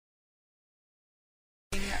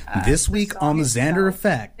This week on the Xander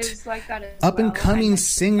Effect, up-and-coming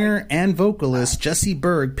singer and vocalist Jessie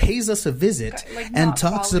Berg pays us a visit and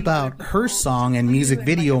talks about her song and music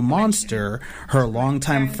video Monster, her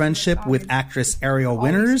longtime friendship with actress Ariel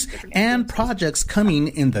Winters, and projects coming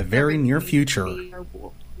in the very near future.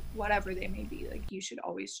 Whatever they may be, like, you should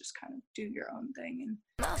always just kind of do your own thing.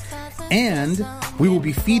 And we will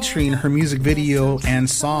be featuring her music video and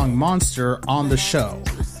song Monster on the show.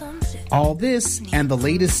 All this and the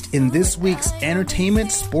latest in this week's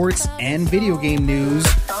entertainment, sports, and video game news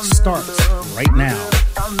starts right now.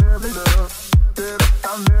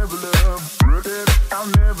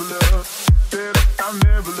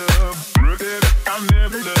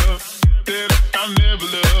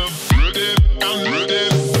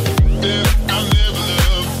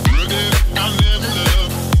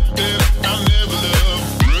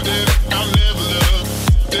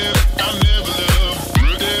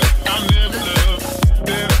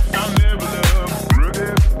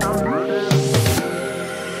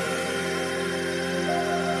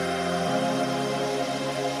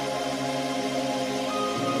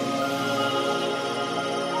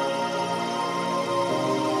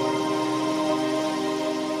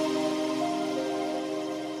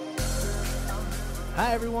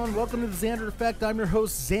 Hi everyone, welcome to the Xander Effect. I'm your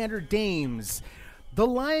host, Xander Dames. The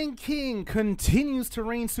Lion King continues to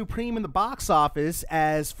reign supreme in the box office,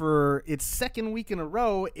 as for its second week in a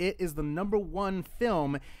row, it is the number one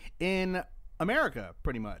film in America,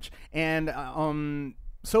 pretty much. And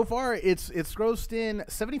so far, it's grossed in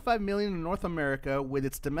 $75 million in North America, with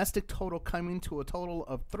its domestic total coming to a total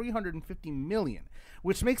of $350 million,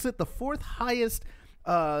 which makes it the fourth highest,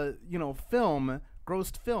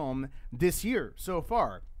 grossed film this year so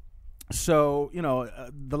far. So,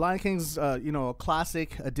 The Lion King's, a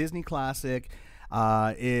classic, a Disney classic.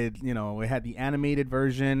 It had the animated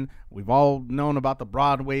version. We've all known about the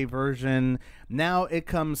Broadway version. Now it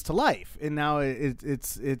comes to life, and now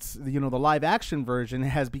it's the live action version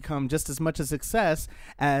has become just as much a success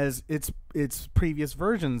as its previous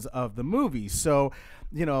versions of the movie. So,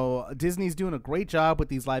 Disney's doing a great job with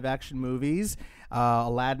these live action movies.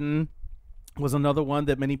 Aladdin was another one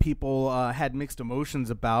that many people had mixed emotions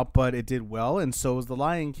about, but it did well, and so is The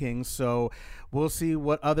Lion King. So we'll see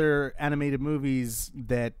what other animated movies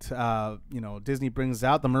that Disney brings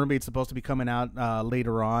out. The Mermaid's supposed to be coming out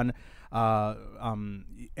later on, we'll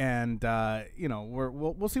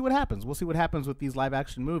see what happens. We'll see what happens with these live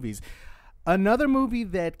action movies. Another movie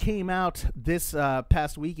that came out this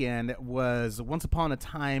past weekend was Once Upon a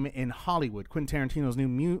Time in Hollywood, Quentin Tarantino's new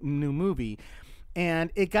movie.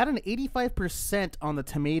 And it got an 85% on the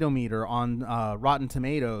tomato meter on Rotten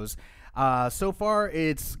Tomatoes. So far,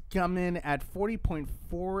 it's come in at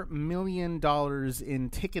 $40.4 million in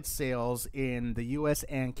ticket sales in the U.S.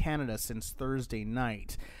 and Canada since Thursday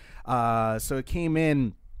night. So it came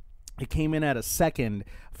in at a second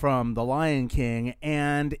from The Lion King,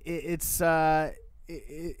 and it's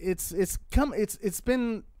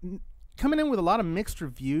been coming in with a lot of mixed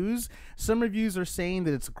reviews. Some reviews are saying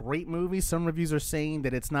that it's a great movie. Some reviews are saying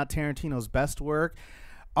that it's not Tarantino's best work.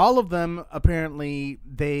 All of them, apparently,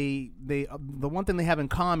 the one thing they have in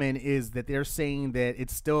common is that they're saying that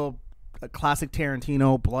it's still a classic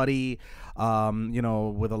Tarantino, bloody,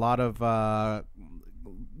 with a lot of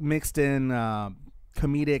mixed in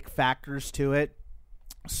comedic factors to it.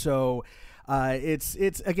 So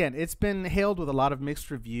it's been hailed with a lot of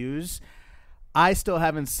mixed reviews. I still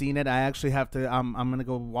haven't seen it. I actually have to. I'm gonna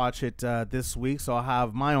go watch it this week, so I'll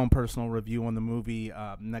have my own personal review on the movie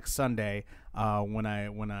next Sunday when I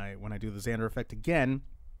do the Xander Effect again,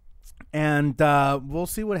 and we'll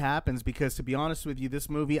see what happens. Because to be honest with you, this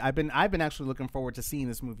movie I've been actually looking forward to seeing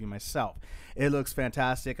this movie myself. It looks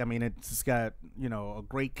fantastic. I mean, it's got a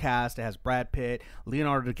great cast. It has Brad Pitt,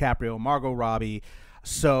 Leonardo DiCaprio, Margot Robbie.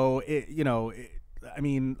 So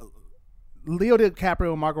Leo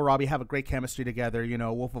DiCaprio and Margot Robbie have a great chemistry together.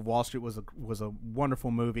 Wolf of Wall Street was a wonderful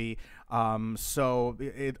movie. I'm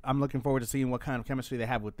looking forward to seeing what kind of chemistry they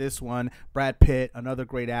have with this one. Brad Pitt, another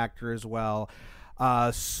great actor as well.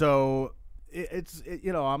 I'm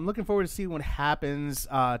looking forward to see what happens,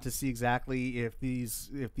 to see exactly if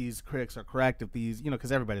these critics are correct, if these,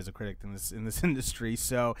 because everybody's a critic in this industry.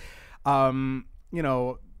 So,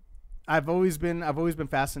 I've always been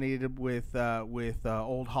fascinated with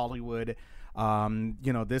old Hollywood.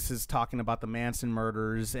 This is talking about the Manson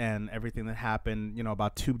murders and everything that happened.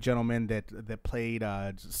 About two gentlemen that played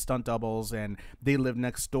stunt doubles, and they lived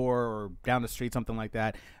next door or down the street, something like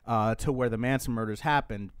that, to where the Manson murders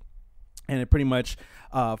happened. And it pretty much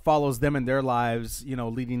follows them in their lives,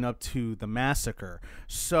 leading up to the massacre.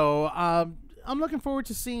 So I'm looking forward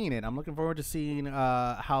to seeing it. I'm looking forward to seeing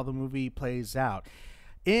how the movie plays out.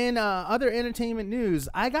 In other entertainment news,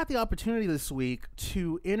 I got the opportunity this week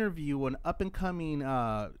to interview an up-and-coming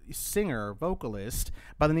singer, vocalist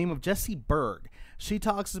by the name of Jessie Berg. She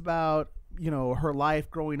talks about, her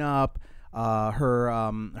life growing up,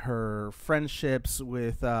 her friendships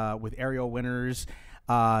with Ariel winners.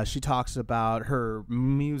 She talks about her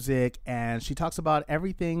music, and she talks about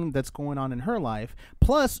everything that's going on in her life.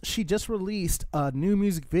 Plus, she just released a new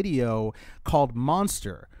music video called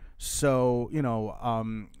Monster. So,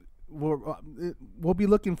 we'll be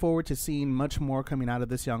looking forward to seeing much more coming out of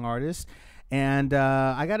this young artist. And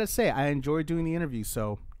I got to say, I enjoyed doing the interview,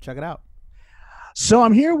 so check it out. So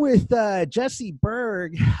I'm here with Jessie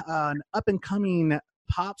Berg, an up-and-coming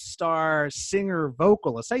pop star, singer,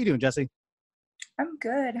 vocalist. How you doing, Jessie? I'm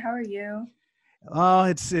good. How are you? Oh,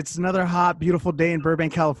 it's another hot, beautiful day in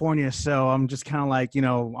Burbank, California. So I'm just kind of like,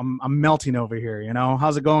 I'm melting over here.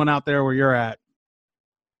 How's it going out there where you're at?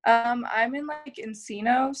 I'm in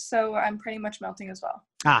Encino, so I'm pretty much melting as well.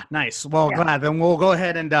 Ah, nice. Well, yeah. Glad. Then we'll go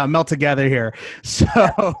ahead and melt together here. So,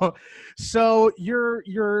 yeah. So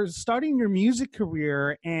you're starting your music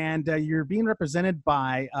career, and you're being represented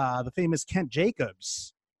by the famous Kent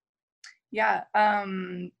Jacobs. Yeah.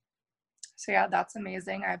 So yeah, that's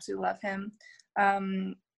amazing. I absolutely love him.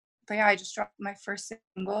 But yeah, I just dropped my first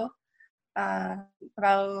single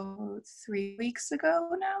about 3 weeks ago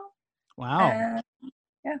now. Wow.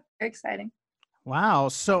 Yeah, very exciting. Wow.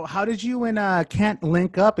 So how did you and Kent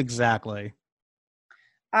link up exactly?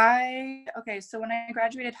 So when I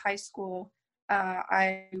graduated high school,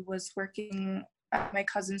 I was working at my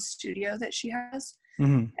cousin's studio that she has.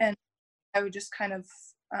 Mm-hmm. And I would just kind of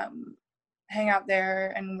hang out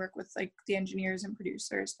there and work with the engineers and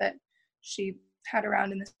producers that she had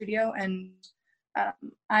around in the studio. And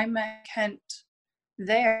I met Kent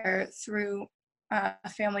there through a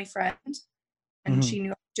family friend. And mm-hmm. She knew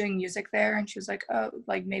I was doing music there, and she was like, oh,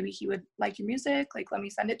 maybe he would like your music, let me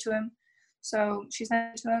send it to him. So she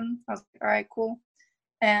sent it to him. I was like, all right, cool.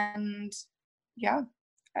 And yeah,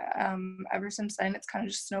 ever since then, it's kind of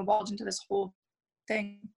just snowballed into this whole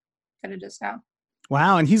thing that it is now.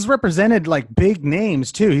 Wow. And he's represented big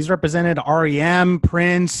names too. He's represented REM,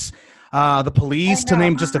 Prince, the Police, to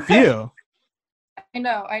name just a few. I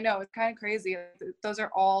know. It's kind of crazy. Those are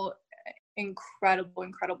all incredible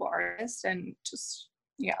artists, and just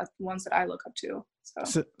ones that I look up to.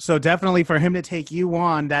 So definitely for him to take you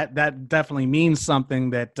on, that definitely means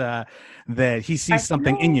something, that he sees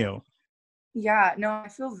something in you. Yeah, no, I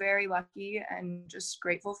feel very lucky and just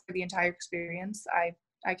grateful for the entire experience.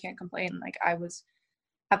 I can't complain.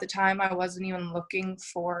 At the time, I wasn't even looking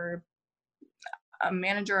for a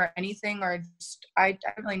manager or anything, or I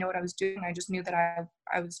didn't really know what I was doing. I just knew that I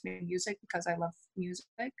was making music because I love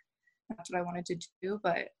music. That's what I wanted to do,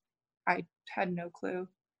 but I had no clue.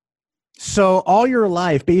 So all your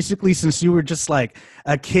life, basically, since you were just like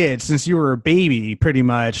a kid, since you were a baby, pretty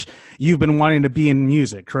much, you've been wanting to be in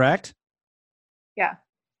music, correct? Yeah.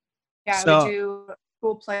 Yeah, so, I would do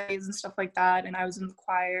school plays and stuff like that, and I was in the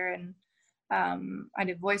choir, and I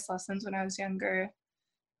did voice lessons when I was younger,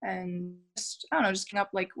 and just came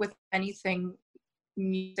up with anything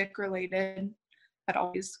music related that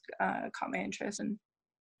always caught my interest, and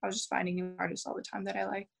I was just finding new artists all the time that I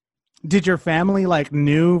like. Did your family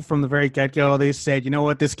knew from the very get-go? They said, you know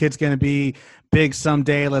what, this kid's going to be big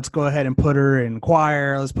someday. Let's go ahead and put her in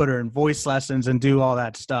choir. Let's put her in voice lessons and do all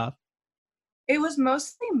that stuff. It was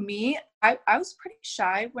mostly me. I was pretty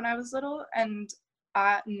shy when I was little, and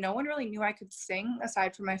no one really knew I could sing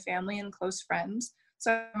aside from my family and close friends.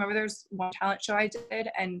 So I remember there was one talent show I did,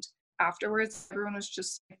 and afterwards everyone was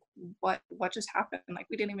just like, what just happened?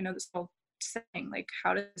 We didn't even know this whole thing.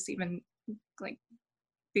 How did this even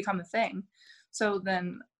become a thing? So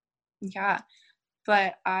then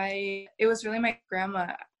but it was really my grandma.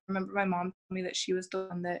 I remember my mom told me that she was the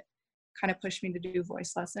one that kind of pushed me to do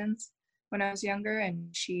voice lessons when I was younger, and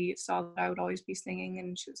she saw that I would always be singing,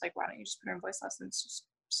 and she was like, why don't you just put her in voice lessons, just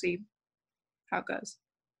see how it goes.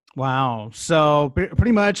 Wow. So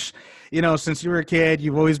pretty much, since you were a kid,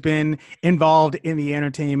 you've always been involved in the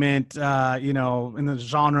entertainment, in the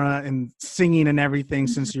genre and singing and everything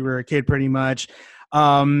since you were a kid, pretty much.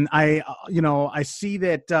 I see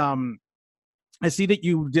that,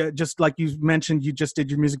 you just like you mentioned, you just did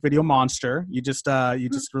your music video Monster. You just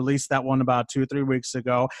released that one about 2 or 3 weeks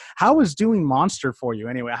ago. How was doing Monster for you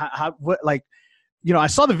anyway? I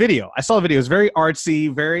saw the video. It was very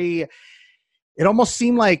artsy, it almost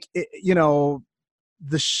seemed like,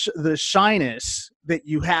 the shyness that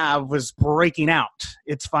you have was breaking out.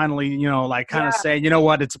 It's finally, you know, like kind of saying, you know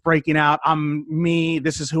what, it's breaking out. I'm me.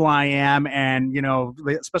 This is who I am. And, you know,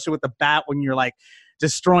 especially with the bat, when you're like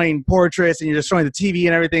destroying portraits and you're destroying the TV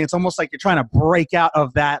and everything, it's almost like you're trying to break out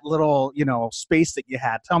of that little, you know, space that you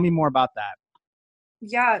had. Tell me more about that.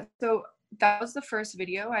 Yeah, so that was the first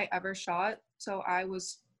video I ever shot. So I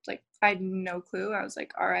was like, I had no clue. I was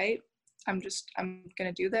like, all right, I'm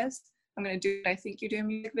gonna do this. I'm gonna do what I think you do in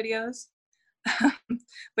music videos.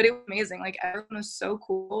 But it was amazing. Like, everyone was so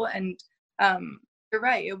cool. And you're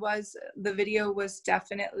right, the video was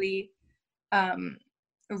definitely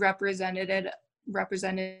representative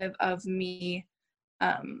of me,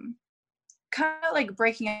 kind of like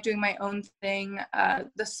breaking out, doing my own thing.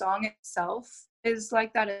 The song itself is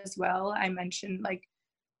like that as well. I mentioned like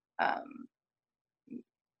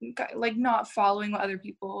not following what other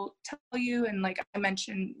people tell you, and like I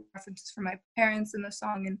mentioned references from my parents in the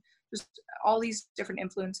song, and just all these different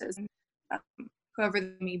influences, and whoever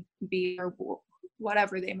they may be or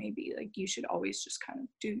whatever they may be, like you should always just kind of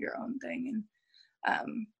do your own thing.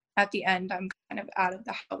 And at the end, I'm kind of out of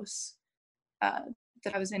the house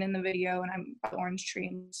that I was in the video, and I'm by the orange tree,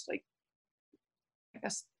 and just like, I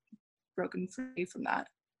guess, broken free from that.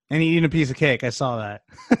 And eating a piece of cake. I saw that.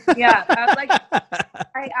 Yeah,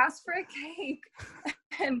 I asked for a cake,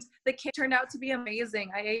 and the cake turned out to be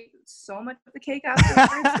amazing. I ate so much of the cake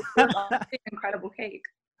afterwards. It was an incredible cake.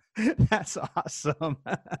 That's awesome.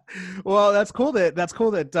 Well, that's cool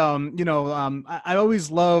that you know, I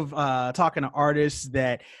always love talking to artists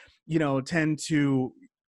that, you know, tend to,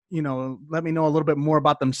 you know, let me know a little bit more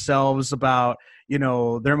about themselves, about, you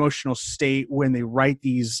know, their emotional state when they write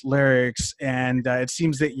these lyrics. And it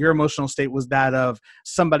seems that your emotional state was that of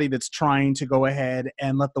somebody that's trying to go ahead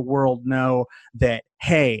and let the world know that,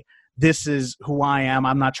 hey, this is who I am.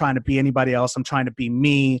 I'm not trying to be anybody else. I'm trying to be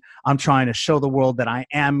me. I'm trying to show the world that I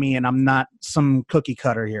am me, and I'm not some cookie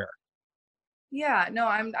cutter here. Yeah, no,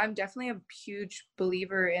 I'm definitely a huge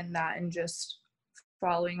believer in that, and just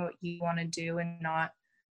following what you want to do, and not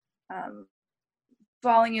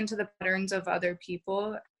falling into the patterns of other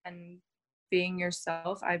people, and being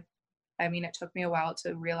yourself. I mean, it took me a while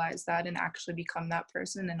to realize that and actually become that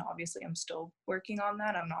person, and obviously I'm still working on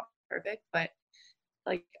that. I'm not perfect, but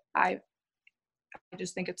like I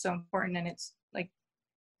just think it's so important, and it's like,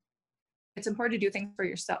 it's important to do things for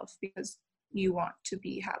yourself because you want to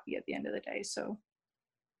be happy at the end of the day. So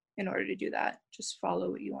in order to do that, just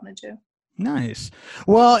follow what you want to do. Nice.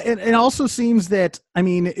 Well, it also seems that, I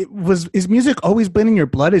mean, is music always been in your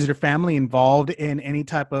blood? Is your family involved in any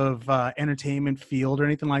type of entertainment field or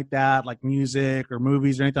anything like that, like music or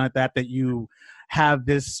movies or anything like that, that you have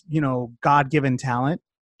this, you know, God-given talent?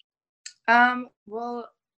 Well,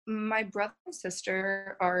 my brother and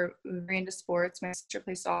sister are very into sports. My sister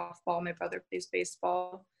plays softball. My brother plays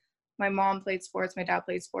baseball. My mom played sports. My dad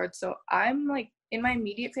played sports. So I'm like, in my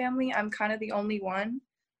immediate family, I'm kind of the only one.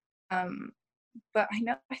 But I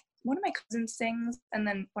know one of my cousins sings, and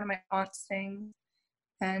then one of my aunts sings,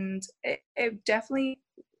 and it definitely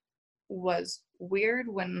was weird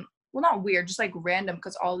well, not weird, just like random,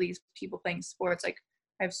 because all these people playing sports, like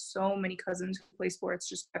I have so many cousins who play sports,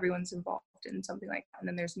 just everyone's involved in something like that. And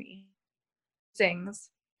then there's me, sings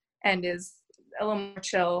and is a little more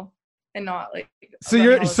chill and not like.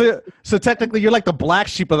 So technically you're like the black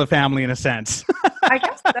sheep of the family in a sense. I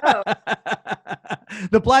guess so.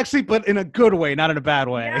 The black sheep, but in a good way, not in a bad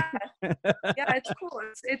way. Yeah, it's cool.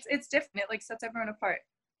 It's different. It like sets everyone apart.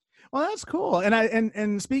 Well, that's cool.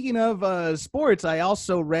 And speaking of sports, I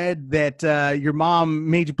also read that your mom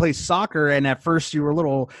made you play soccer, and at first you were a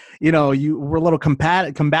little, you know,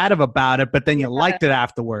 combative about it, but then you liked it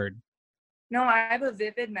afterward. No, I have a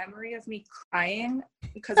vivid memory of me crying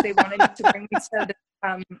because they wanted to bring me to the,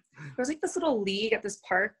 there was like this little league at this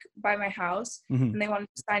park by my house, and they wanted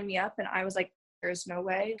to sign me up, and I was like, there's no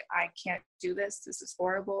way, I can't do this. This is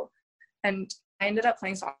horrible. And I ended up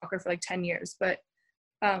playing soccer for like 10 years, but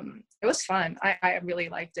it was fun. I really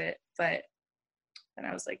liked it, but then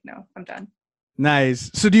I was like, no, I'm done. Nice.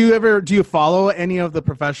 So do you follow any of the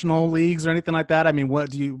professional leagues or anything like that? I mean, what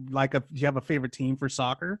do you like? Do you have a favorite team for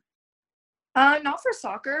soccer? Not for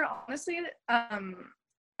soccer, honestly.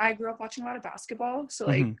 I grew up watching a lot of basketball, so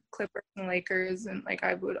like Clippers and Lakers, and like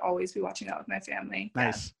I would always be watching that with my family.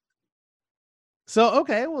 Nice. Yeah. So,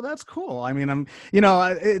 okay, well, that's cool. I mean,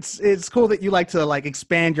 it's cool that you like to like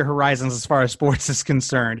expand your horizons as far as sports is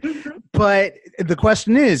concerned. But the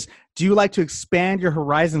question is, do you like to expand your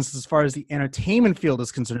horizons as far as the entertainment field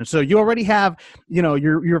is concerned? So you already have, you know,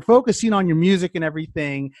 you're focusing on your music and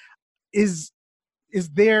everything. is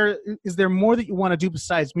there more that you want to do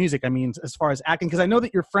besides music? I mean, as far as acting, because I know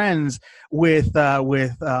that you're friends with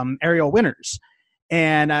Ariel Winters,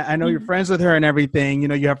 and I know you're Mhm. friends with her and everything. You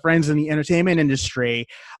know, you have friends in the entertainment industry.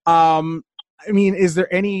 Um, I mean, is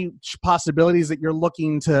there any possibilities that you're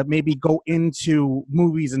looking to maybe go into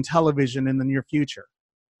movies and television in the near future?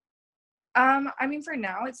 I mean, for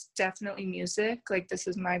now, it's definitely music. Like, this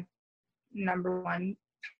is my number one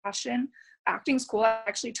passion. Acting's cool. I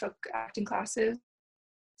actually took acting classes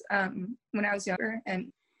when I was younger,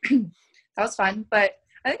 and that was fun. But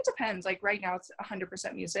I think it depends. Like right now, it's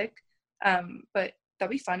 100% music. But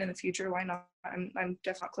that'll be fun in the future. Why not? I'm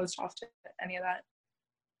definitely not closed off to any of that.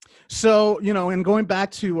 So, you know, and going back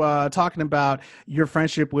to talking about your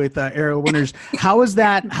friendship with Ariel Winters, how is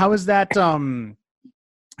that? How is that?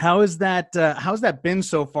 How's that been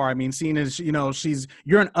so far? I mean, seeing as you know,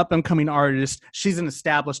 you're an up and coming artist, she's an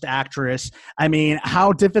established actress. I mean,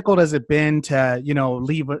 how difficult has it been to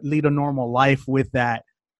lead a normal life with that,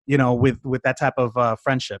 with that type of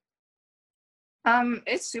friendship?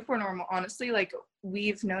 It's super normal, honestly. Like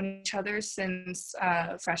we've known each other since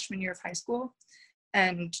freshman year of high school,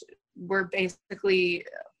 and we're basically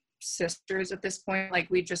sisters at this point. Like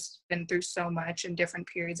we've just been through so much in different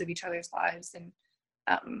periods of each other's lives, and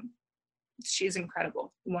um, she's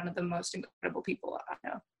incredible. One of the most incredible people I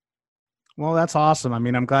know. Well, that's awesome. I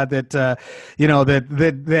mean, I'm glad that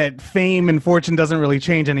that fame and fortune doesn't really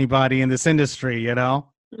change anybody in this industry,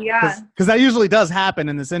 Yeah, because that usually does happen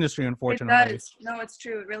in this industry, it unfortunately. does. No, it's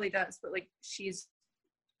true. It really does. But like, she's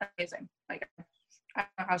amazing. Like, I don't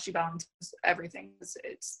know how she balances everything.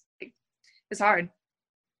 Like, it's hard.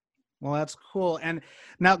 Well, that's cool. And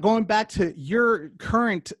now going back to your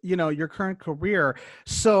current career.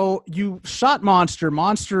 So you shot Monster.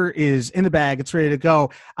 Monster is in the bag. It's ready to go.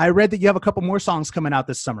 I read that you have a couple more songs coming out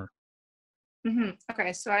this summer.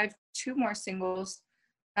 Okay, so I have two more singles.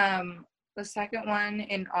 The second one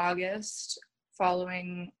in August,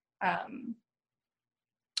 following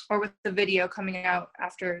or with the video coming out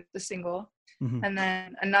after the single, Mhm. and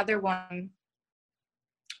then another one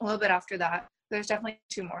a little bit after that. There's definitely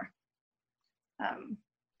two more.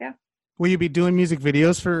 Yeah, Will you be doing music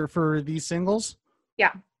videos for these singles?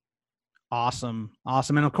 yeah. Awesome,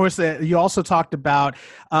 awesome, and of course, you also talked about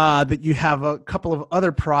that you have a couple of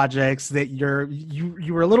other projects that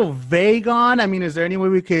you were a little vague on. I mean, is there any way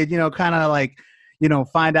we could, kind of like,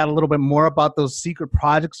 find out a little bit more about those secret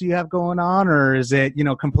projects you have going on, or is it,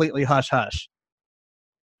 completely hush hush?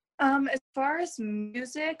 As far as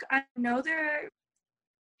music, I know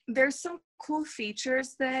there's some cool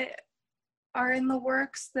features that are in the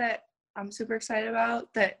works that I'm super excited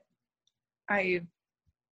about that I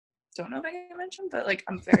don't know if I can mention, but like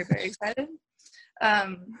I'm very, very excited.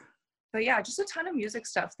 Um, but yeah, just a ton of music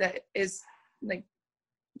stuff that is like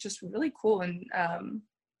just really cool and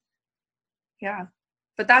yeah.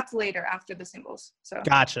 But that's later after the singles. So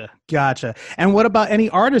Gotcha. And what about any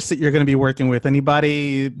artists that you're going to be working with?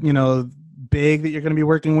 Anybody, big that you're going to be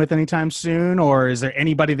working with anytime soon? Or is there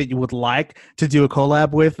anybody that you would like to do a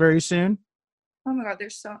collab with very soon? oh my god,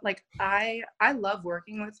 there's so like I love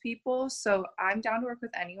working with people, so I'm down to work with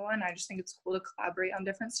anyone. I just think it's cool to collaborate on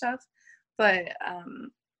different stuff. But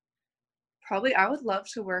probably I would love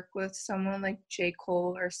to work with someone like J.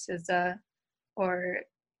 Cole or SZA, or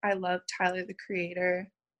I love Tyler the Creator.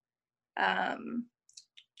 Um,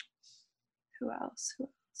 who else? Who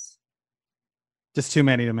else? Just too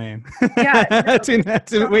many to name. Yeah, no,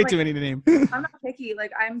 Way too like many to name. I'm not picky.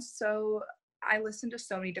 Like I listen to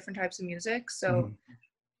so many different types of music, so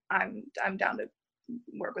Mhm. I'm down to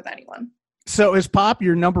work with anyone. So is pop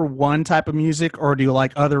your number one type of music, or do you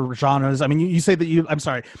like other genres? I mean, you say that I'm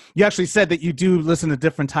sorry, you actually said that you do listen to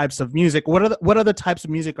different types of music. What other types of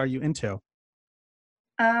music are you into?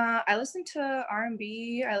 I listen to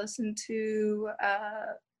R&B. I listen to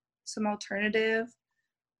some alternative.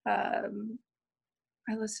 Um,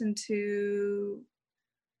 I listen to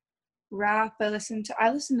rap. I listen to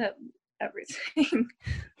everything.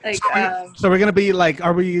 So, like so we're gonna be like,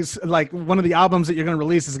 are we like one of the albums that you're gonna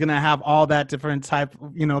release is gonna have all that different type,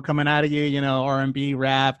 coming out of you, R&B,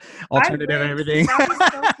 rap, I alternative, wish everything. that was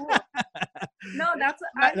so cool. No, I'm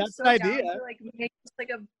That's so an down idea. to like make just like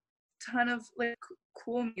a ton of like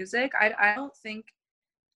cool music. I don't think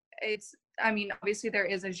it's I mean, obviously there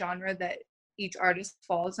is a genre that each artist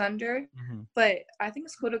falls under, Mhm. but I think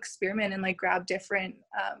it's cool to experiment and like grab different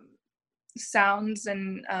sounds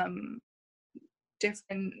and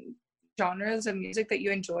different genres of music that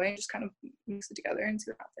you enjoy and just kind of mix it together and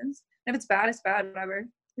see what happens. And if it's bad, it's bad, whatever. At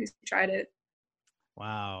least you tried it.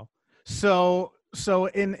 Wow. So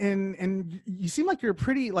in you seem like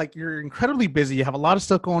you're incredibly busy. You have a lot of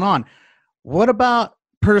stuff going on. What about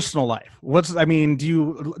personal life? I mean,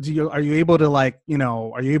 are you able to, like,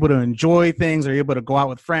 are you able to enjoy things? Are you able to go out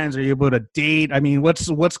with friends? Are you able to date? I mean,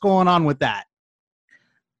 what's going on with that?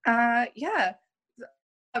 Yeah.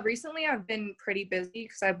 Recently, I've been pretty busy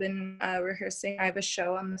because I've been rehearsing. I have a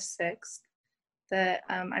show on the 6th that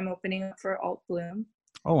I'm opening up for Alt Bloom.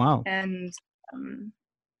 Oh, wow. And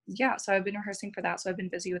yeah, so I've been rehearsing for that. So I've been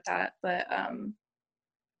busy with that. But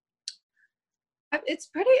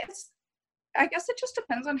I guess it just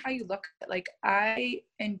depends on how you look at it. Like, I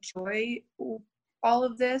enjoy all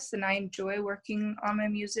of this and I enjoy working on my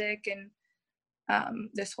music and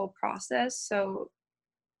this whole process. So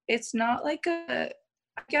it's not like I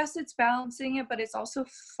guess it's balancing it, but it's also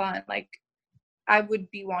fun. Like, I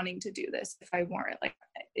would be wanting to do this if I weren't. Like,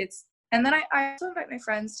 and then I also invite my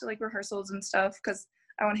friends to like rehearsals and stuff because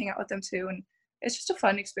I want to hang out with them too. And it's just a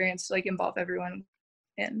fun experience to like involve everyone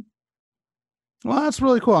in. Well, that's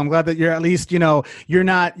really cool. I'm glad that you're at least, you're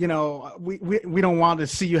not, we don't want to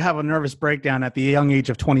see you have a nervous breakdown at the young age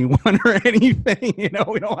of 21 or anything. We don't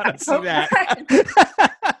want to see that.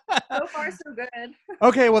 So far, so good.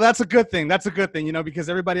 Okay, well, that's a good thing. That's a good thing, because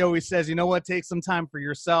everybody always says, take some time for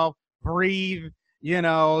yourself, breathe, do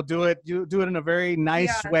it in a very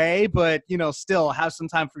nice way, but, still have some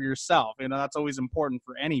time for yourself. That's always important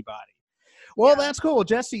for anybody. Well, that's cool.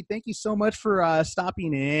 Jesse, thank you so much for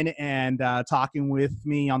stopping in and talking with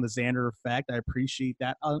me on the Xander Effect. I appreciate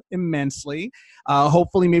that immensely.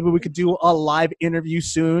 Hopefully, maybe we could do a live interview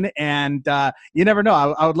soon. And you never know.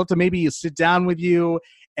 I would love to maybe sit down with you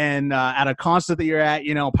and at a concert that you're at,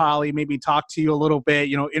 probably maybe talk to you a little bit,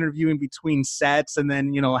 interviewing between sets, and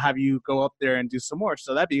then, have you go up there and do some more.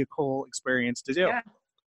 So that'd be a cool experience to do. Yeah,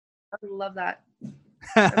 I would love that.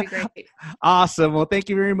 That'd be great. Awesome. Well, thank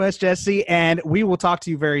you very much, Jesse, and we will talk to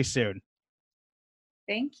you very soon.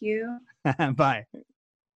 Thank you. Bye.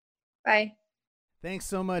 Bye. Thanks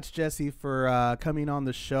so much, Jesse, for coming on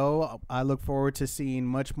the show. I look forward to seeing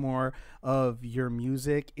much more of your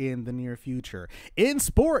music in the near future. In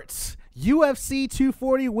sports, UFC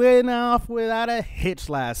 240 went off without a hitch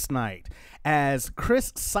last night as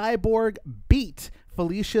Chris Cyborg beat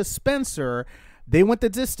Felicia Spencer. They went the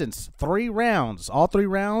distance, 3 rounds, all 3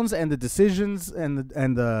 rounds, and the decisions and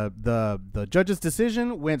the judge's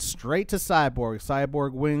decision went straight to Cyborg.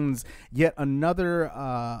 Cyborg wins yet another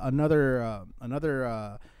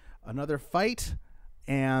fight,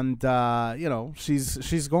 and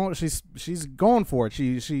she's going for it.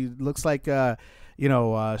 She looks like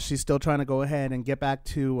she's still trying to go ahead and get back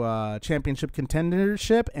to championship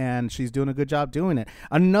contendership, and she's doing a good job doing it.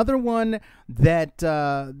 Another one that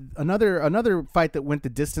another fight that went the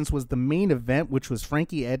distance was the main event, which was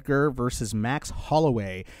Frankie Edgar versus Max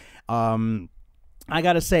Holloway. I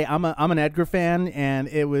gotta say, I'm an Edgar fan, and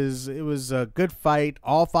it was a good fight.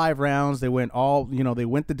 All 5 rounds, they went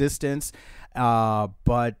the distance.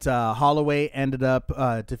 But Holloway ended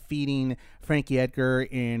up defeating Frankie Edgar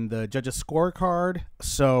in the judges' scorecard.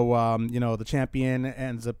 So, the champion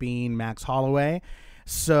ends up being Max Holloway.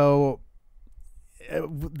 So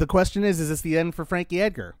the question is this the end for Frankie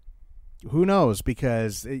Edgar? Who knows?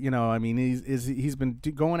 Because, he's been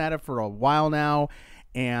going at it for a while now.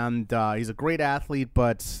 And he's a great athlete,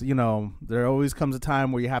 but there always comes a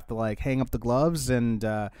time where you have to like hang up the gloves, and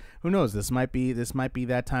who knows? This might be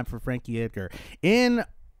that time for Frankie Edgar. In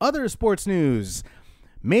other sports news,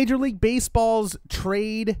 Major League Baseball's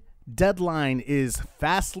trade deadline is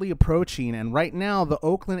fastly approaching, and right now the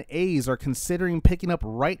Oakland A's are considering picking up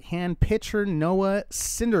right-hand pitcher Noah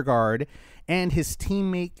Syndergaard and his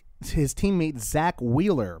teammate Zach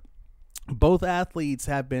Wheeler. Both athletes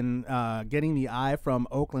have been getting the eye from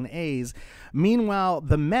Oakland A's. Meanwhile,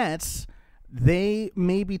 the Mets, they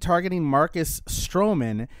may be targeting Marcus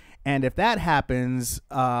Stroman, and if that happens,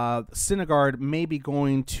 Syndergaard may be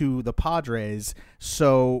going to the Padres.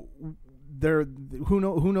 So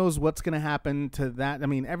who knows what's going to happen to that? I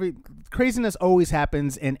mean, every craziness always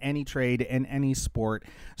happens in any trade, in any sport.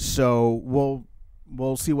 So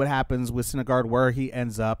we'll see what happens with Syndergaard, where he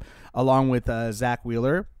ends up, along with Zach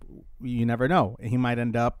Wheeler. You never know.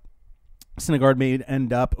 Syndergaard may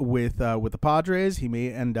end up with the Padres. He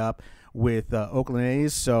may end up with Oakland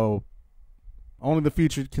A's. So only the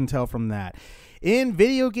future can tell from that. In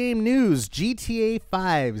video game news, GTA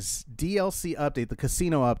 5's DLC update, the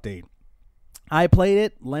casino update. I played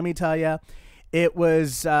it. Let me tell you, it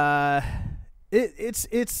was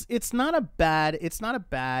it's not a bad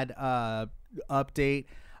update.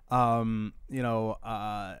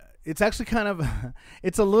 it's actually kind of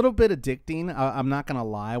it's a little bit addicting. I'm not gonna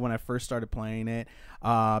lie. When I first started playing it,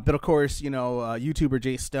 but of course, YouTuber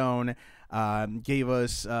Jay Stone gave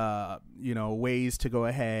us ways to go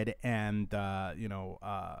ahead and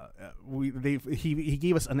he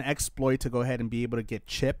gave us an exploit to go ahead and be able to get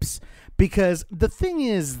chips, because the thing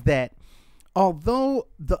is that although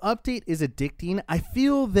the update is addicting, I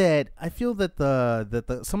feel that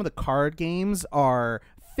the some of the card games are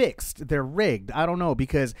fixed. They're rigged. I don't know,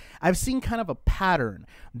 because I've seen kind of a pattern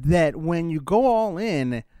that when you go all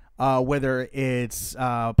in, whether it's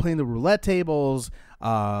playing the roulette tables,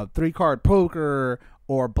 3-card poker,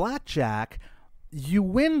 or blackjack, you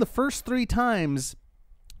win the first 3 times,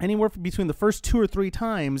 anywhere between the first 2 or 3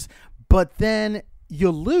 times, but then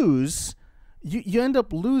you lose. You end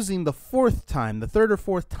up losing the 4th time, the 3rd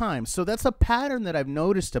or 4th time. So that's a pattern that I've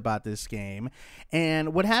noticed about this game.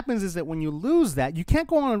 And what happens is that when you lose that, you can't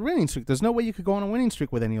go on a winning streak. There's no way you could go on a winning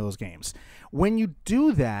streak with any of those games. When you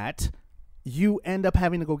do that, you end up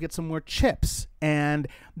having to go get some more chips. And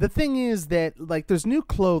the thing is that, like, there's new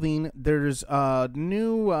clothing, there's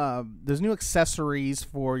new accessories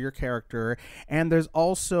for your character, and there's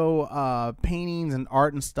also paintings and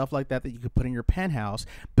art and stuff like that you could put in your penthouse.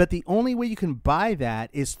 But the only way you can buy that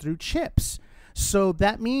is through chips. So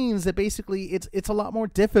that means that basically it's a lot more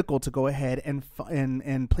difficult to go ahead and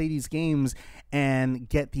play these games and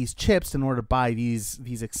get these chips in order to buy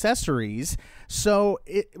these accessories. So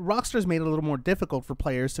Rockstar's made it a little more difficult for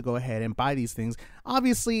players to go ahead and buy these things.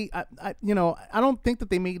 Obviously, I don't think that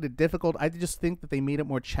they made it difficult. I just think that they made it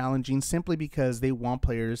more challenging simply because they want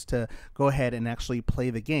players to go ahead and actually play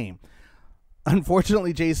the game.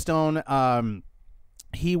 Unfortunately, Jay Stone,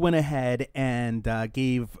 he went ahead and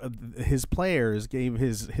gave his followers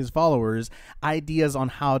ideas on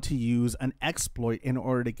how to use an exploit in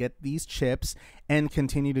order to get these chips and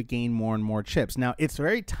continue to gain more and more chips. Now, it's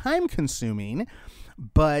very time consuming,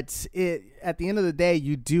 but at the end of the day,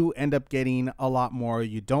 you do end up getting a lot more.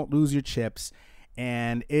 You don't lose your chips,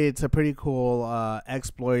 and it's a pretty cool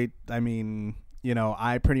exploit. I mean, it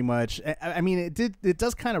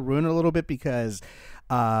does kind of ruin it a little bit, because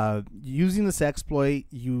using this exploit,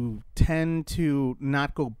 you tend to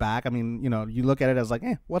not go back. I mean, you look at it as like,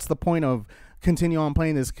 what's the point of continue on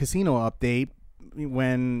playing this casino update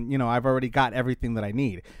when, I've already got everything that I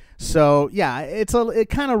need. So yeah, it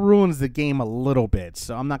kind of ruins the game a little bit.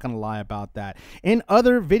 So I'm not going to lie about that. In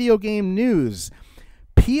other video game news,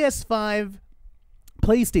 PS5,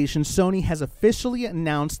 PlayStation, Sony has officially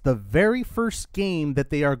announced the very first game that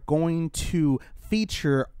they are going to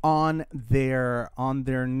feature on their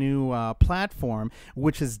new platform,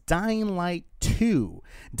 which is Dying Light 2.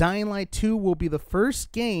 Dying Light 2 will be the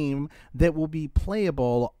first game that will be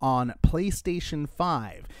playable on PlayStation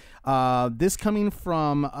 5. This coming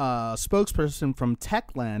from a spokesperson from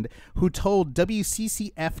Techland, who told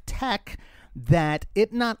WCCF Tech that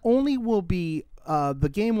it not only will be the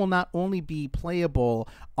game will not only be playable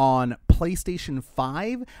on PlayStation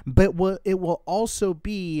 5, but it will also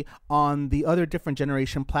be on the other different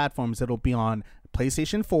generation platforms. It'll be on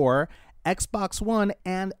PlayStation 4, Xbox One,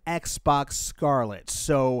 and Xbox Scarlet.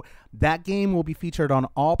 So that game will be featured on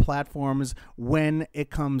all platforms when it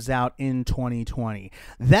comes out in 2020.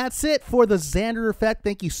 That's it for the Xander Effect.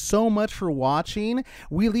 Thank you so much for watching.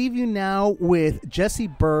 We leave you now with Jesse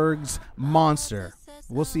Berg's Monster.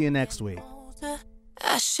 We'll see you next week.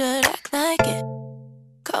 I should act like it.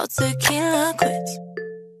 Call tequila quits.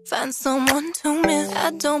 Find someone to miss.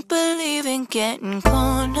 I don't believe in getting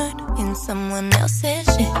cornered in someone else's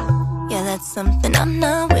shit. Yeah, that's something I'm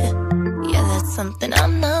not with. Yeah, that's something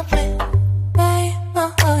I'm not with. Hey,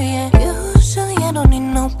 oh yeah. Usually I don't need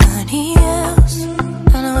nobody else.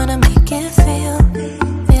 I know how to make it feel.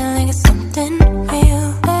 Feel like it's something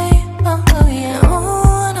real. Hey, oh yeah.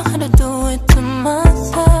 Oh, I know how to do it to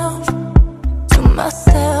myself.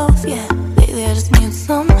 Yeah, lately I just need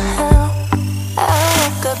some help. I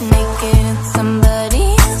woke up naked in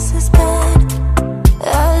somebody else's bed.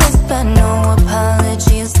 I lost by no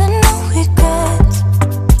apologies and no regrets.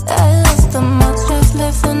 I lost the monsters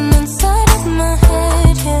living inside of my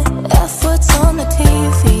head. Yeah, F what's on the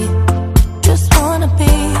TV. Just wanna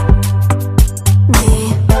be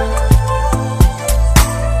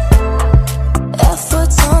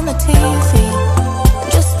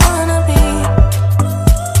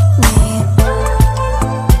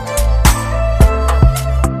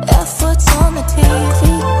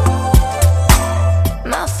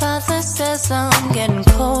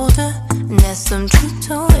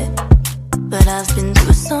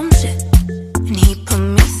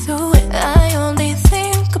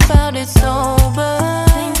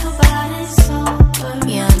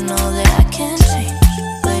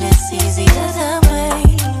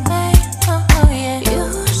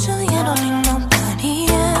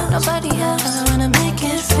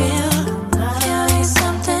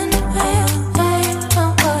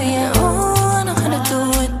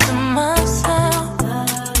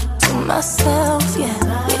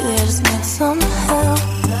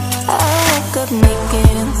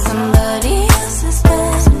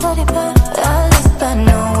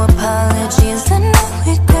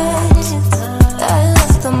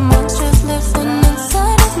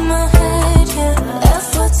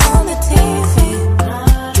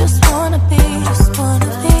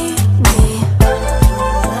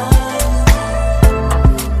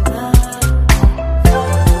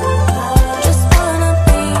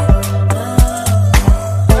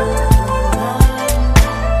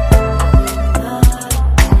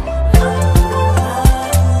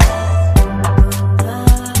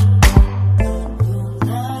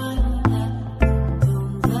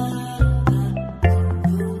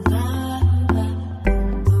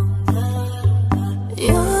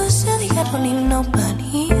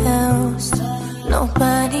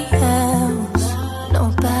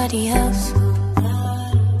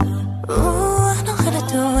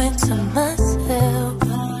do it to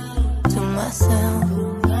myself,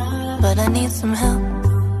 but I need some help.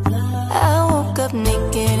 I woke up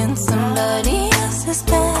naked in somebody else's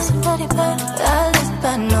bed. I left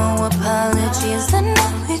by no apologies and no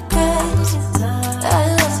regrets.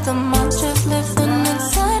 I left the monsters living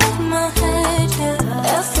inside of my head.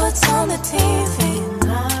 Yeah, efforts on the TV.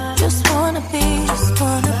 Just wanna be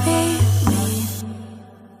me.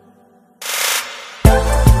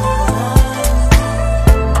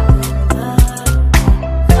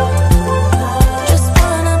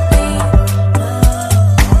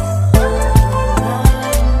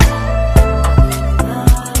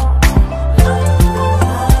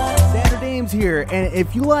 Here, and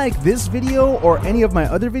if you like this video or any of my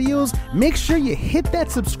other videos, make sure you hit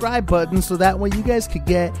that subscribe button so that way you guys could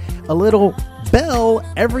get a little bell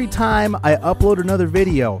every time I upload another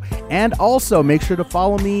video. And also make sure to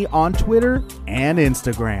follow me on Twitter and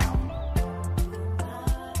Instagram.